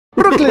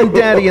Brooklyn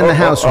Daddy in the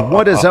house.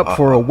 What is up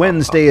for a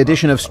Wednesday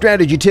edition of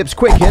Strategy Tips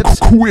Quick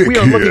Hits? We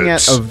are looking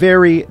at a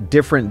very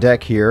different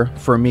deck here,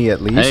 for me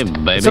at least. Hey,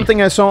 baby.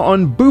 Something I saw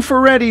on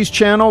BUFARETE's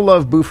channel.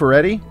 Love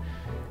BUFARETE.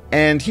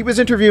 And he was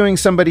interviewing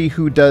somebody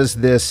who does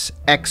this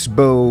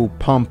Expo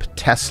Pump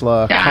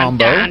Tesla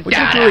combo, which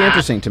looked really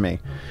interesting to me.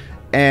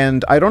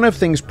 And I don't have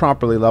things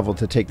properly leveled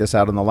to take this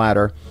out on the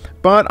ladder,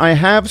 but I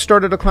have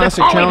started a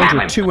classic challenge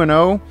with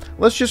 2-0.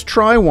 Let's just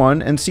try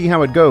one and see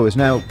how it goes.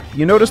 Now,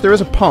 you notice there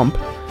is a pump,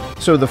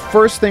 so the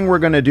first thing we're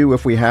going to do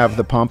if we have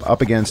the pump up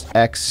against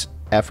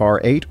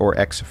XFR8 or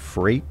X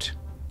Freight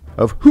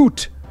of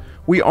Hoot,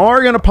 we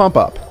are going to pump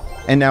up.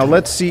 And now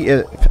let's see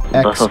if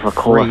X This is the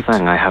coolest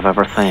thing I have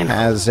ever seen.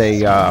 Has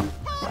a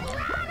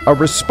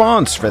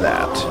response for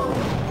that.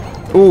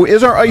 Ooh,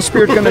 is our Ice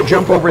Spirit going to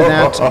jump over the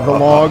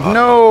log?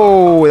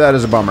 No, that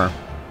is a bummer.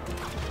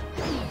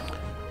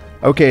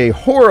 Okay,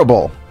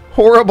 horrible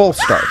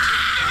start.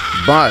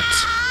 But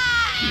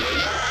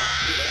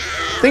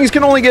things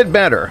can only get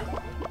better.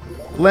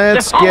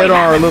 Let's get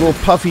our little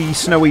puffy,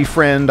 snowy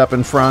friend up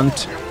in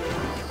front.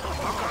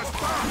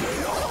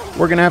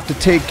 We're going to have to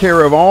take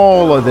care of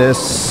all of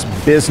this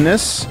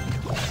business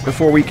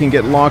before we can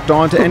get locked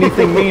on to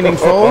anything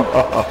meaningful.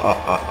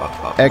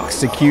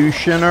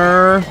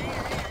 Executioner.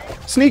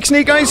 Sneak,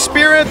 sneak, Ice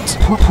Spirit!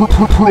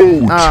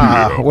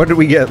 What did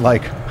we get?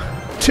 Like,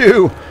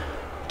 two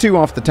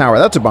off the tower.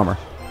 That's a bummer.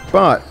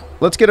 But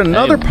let's get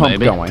another pump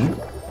going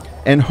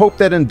and hope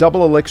that in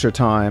double elixir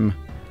time,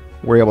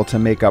 we're able to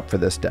make up for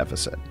this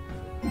deficit.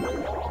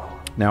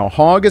 Now,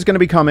 Hog is going to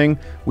be coming.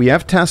 We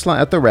have Tesla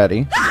at the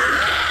ready.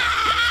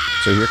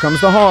 So here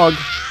comes the Hog.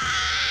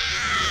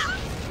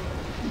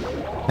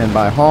 And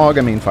by Hog,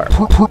 I mean fire.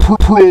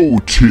 Pro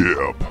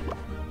tip.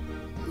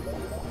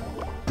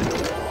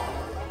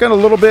 Got a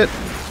little bit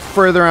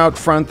further out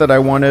front that I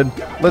wanted.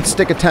 Let's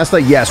stick a Tesla.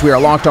 Yes, we are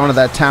locked onto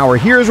that tower.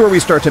 Here's where we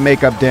start to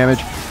make up damage.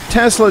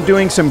 Tesla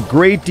doing some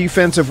great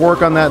defensive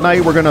work on that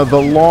night. We're going to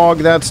log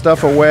that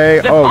stuff away.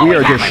 Oh, we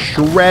are just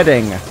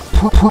shredding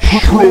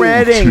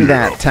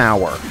that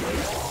tower.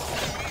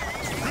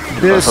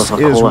 This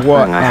is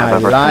what I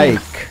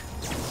like.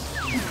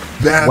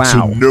 That's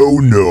a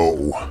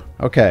no-no.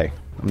 Okay,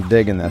 I'm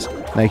digging this.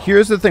 Now,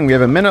 here's the thing. We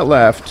have a minute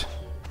left.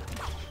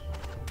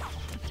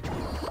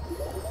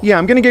 Yeah,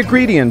 I'm gonna get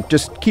greedy and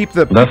just keep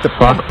the pump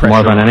pressure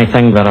more than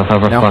anything that I've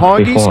ever now fucked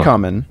Hoggy's before.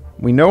 coming.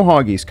 We know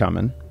Hoggy's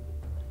coming.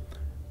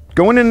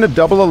 Going into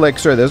double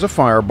elixir, there's a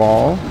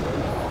fireball.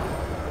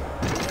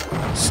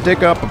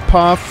 Stick up a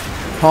puff.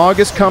 Hog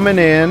is coming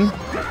in.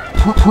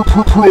 Pro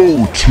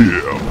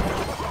tip.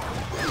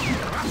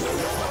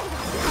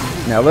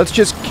 Now let's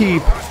just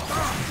keep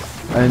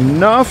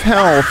enough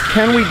health.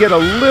 Can we get a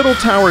little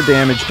tower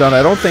damage done?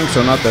 I don't think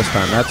so, not this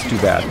time. That's too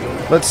bad.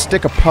 Let's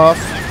stick a puff.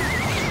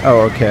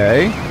 Oh,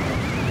 okay.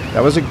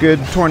 That was a good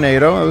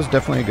tornado. That was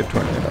definitely a good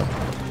tornado.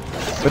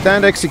 But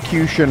that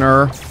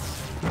executioner...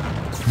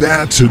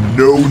 That's a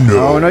no-no.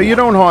 Oh, no, you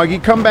don't,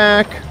 Hoggy. Come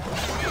back.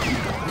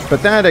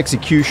 But that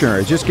executioner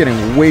is just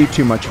getting way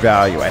too much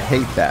value. I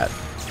hate that.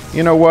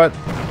 You know what?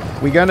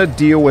 We gotta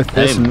deal with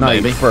this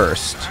knight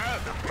first.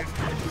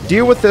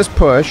 Deal with this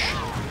push.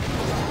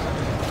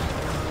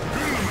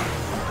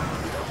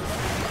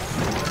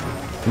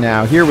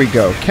 Now, here we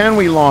go. Can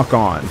we lock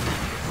on?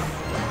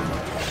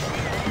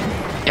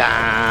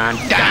 Dun,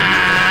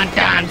 dun,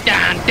 dun,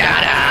 dun,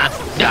 da,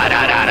 da,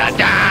 da, da,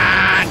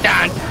 da,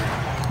 dun.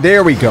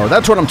 There we go.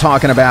 That's what I'm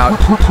talking about.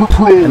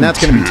 And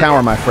that's going to be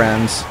tower, my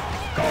friends.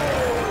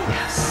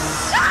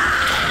 Yes.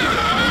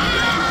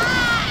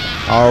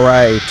 All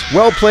right.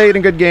 Well played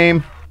and good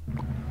game.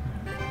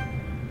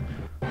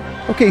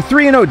 Okay,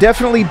 3-0.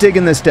 Definitely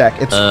digging this deck.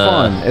 It's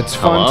fun. It's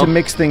fun to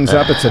mix things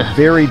up. It's a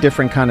very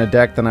different kind of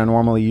deck than I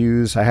normally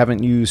use. I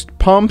haven't used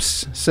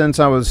pumps since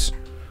I was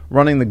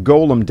running the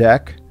Golem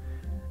deck.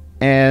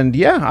 And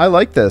yeah, I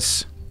like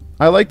this.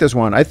 I like this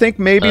one. I think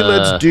maybe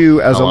let's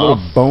do as a little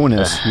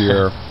bonus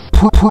here.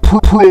 Pro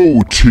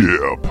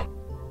tip.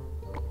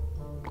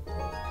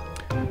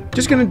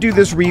 Just gonna do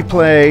this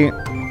replay.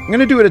 I'm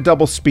gonna do it at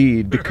double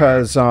speed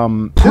because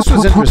this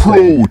was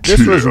interesting.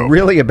 This was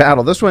really a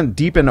battle. This went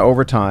deep into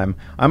overtime.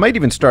 I might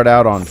even start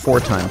out on 4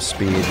 times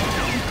speed.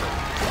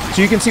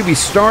 So you can see we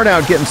start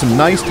out getting some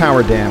nice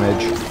tower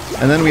damage,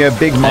 and then we have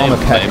Big Mama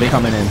Pet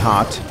coming in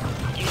hot.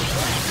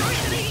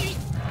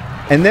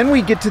 And then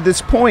we get to this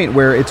point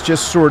where it's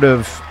just sort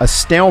of a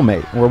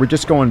stalemate, where we're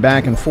just going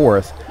back and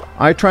forth.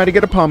 I try to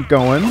get a pump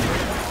going.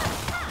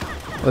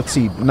 Let's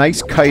see,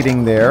 nice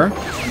kiting there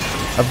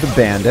of the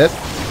bandit.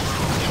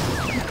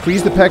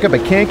 Freeze the P.E.K.K.A,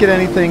 but can't get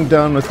anything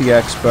done with the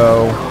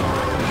Expo.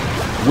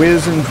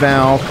 Wiz and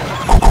Valk,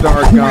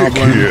 Dark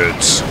Goblin.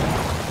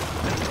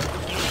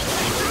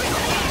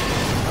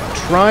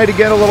 Try to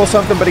get a little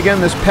something, but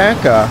again, this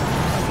P.E.K.K.A,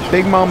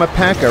 Big Mama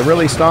P.E.K.K.A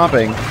really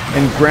stopping,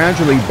 and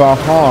gradually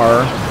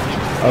Bahar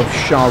of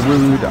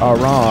Sharud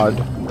Arad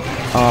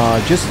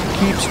just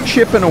keeps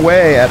chipping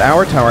away at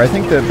our tower. I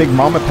think the Big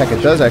Mama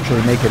P.E.K.K.A does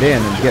actually make it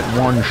in and get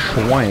one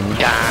swing.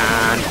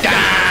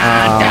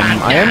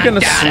 I am going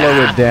to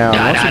slow it down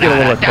once we get a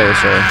little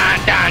closer.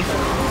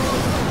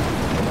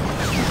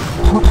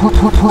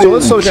 So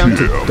let's slow down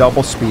to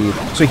double speed.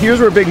 So here's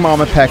where Big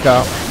Mama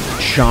P.E.K.K.A.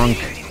 chunk.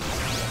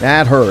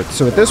 That hurts.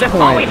 So at this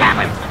point,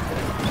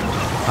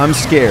 I'm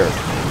scared.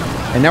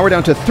 And now we're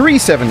down to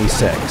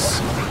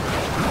 376.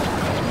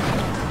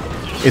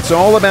 It's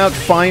all about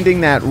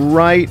finding that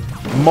right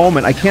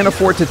moment. I can't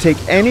afford to take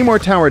any more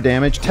tower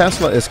damage.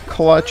 Tesla is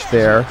clutch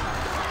there.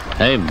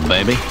 Hey,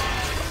 baby.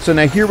 So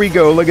now here we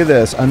go. Look at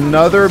this.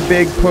 Another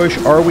big push.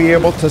 Are we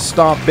able to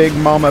stop Big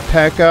Mama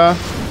P.E.K.K.A.?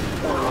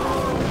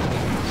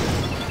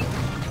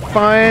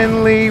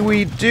 Finally,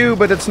 we do,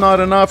 but it's not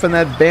enough, and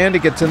that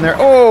bandit gets in there.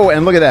 Oh,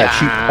 and look at that.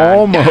 She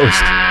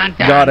almost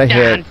got a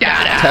hit.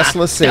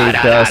 Tesla saved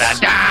us.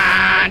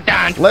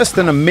 Less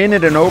than a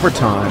minute in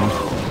overtime.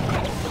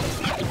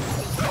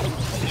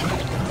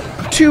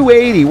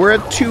 280. We're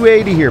at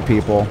 280 here,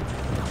 people.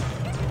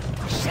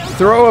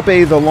 Throw up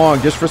the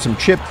log just for some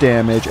chip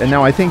damage, and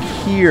now I think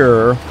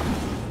here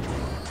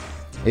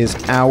is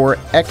our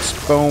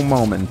expo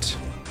moment.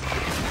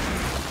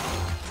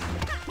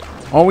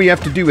 All we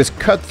have to do is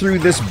cut through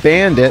this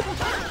bandit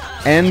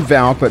and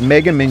Valk, but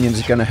Mega Minion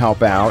is going to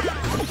help out.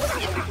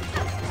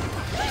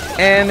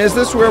 And is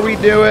this where we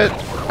do it?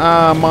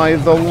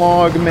 The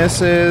log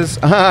misses.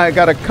 I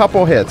got a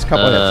couple hits.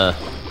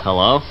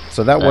 Hello?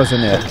 So that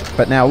wasn't it.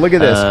 But now look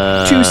at this.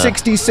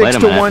 266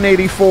 to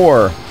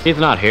 184. He's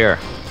not here.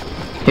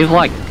 He's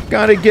like...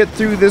 Gotta get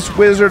through this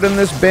wizard and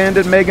this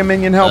bandit. Mega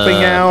Minion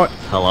helping out.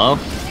 Hello?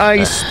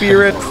 Ice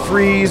Spirit,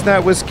 freeze,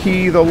 that was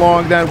key. The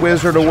log that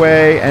wizard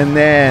away, and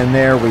then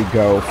there we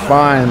go,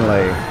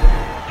 finally.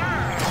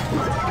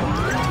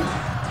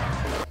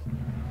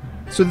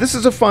 So this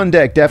is a fun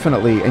deck,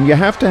 definitely, and you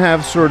have to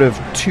have sort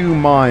of two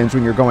minds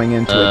when you're going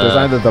into it. There's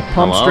either the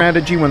pump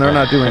strategy when they're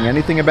not doing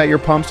anything about your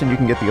pumps and you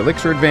can get the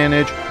elixir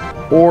advantage,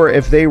 or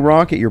if they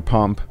rocket your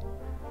pump,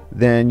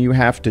 then you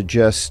have to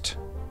just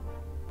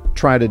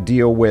try to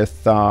deal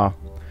with,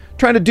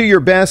 try to do your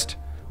best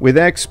with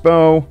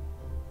Expo,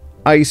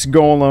 Ice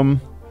Golem,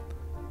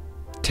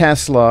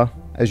 Tesla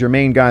as your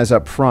main guys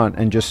up front,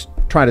 and just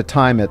try to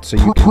time it so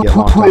you can get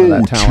locked onto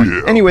that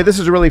talent. Anyway, this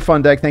is a really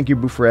fun deck. Thank you,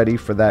 BUFARETE,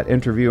 for that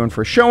interview and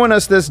for showing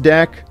us this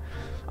deck.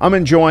 I'm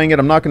enjoying it.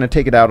 I'm not going to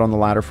take it out on the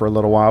ladder for a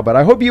little while, but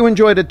I hope you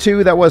enjoyed it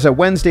too. That was a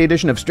Wednesday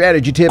edition of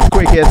Strategy Tips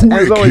Quick Hits.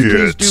 As always,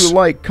 please do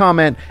like,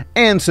 comment,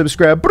 and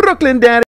subscribe. Brooklyn Daddy!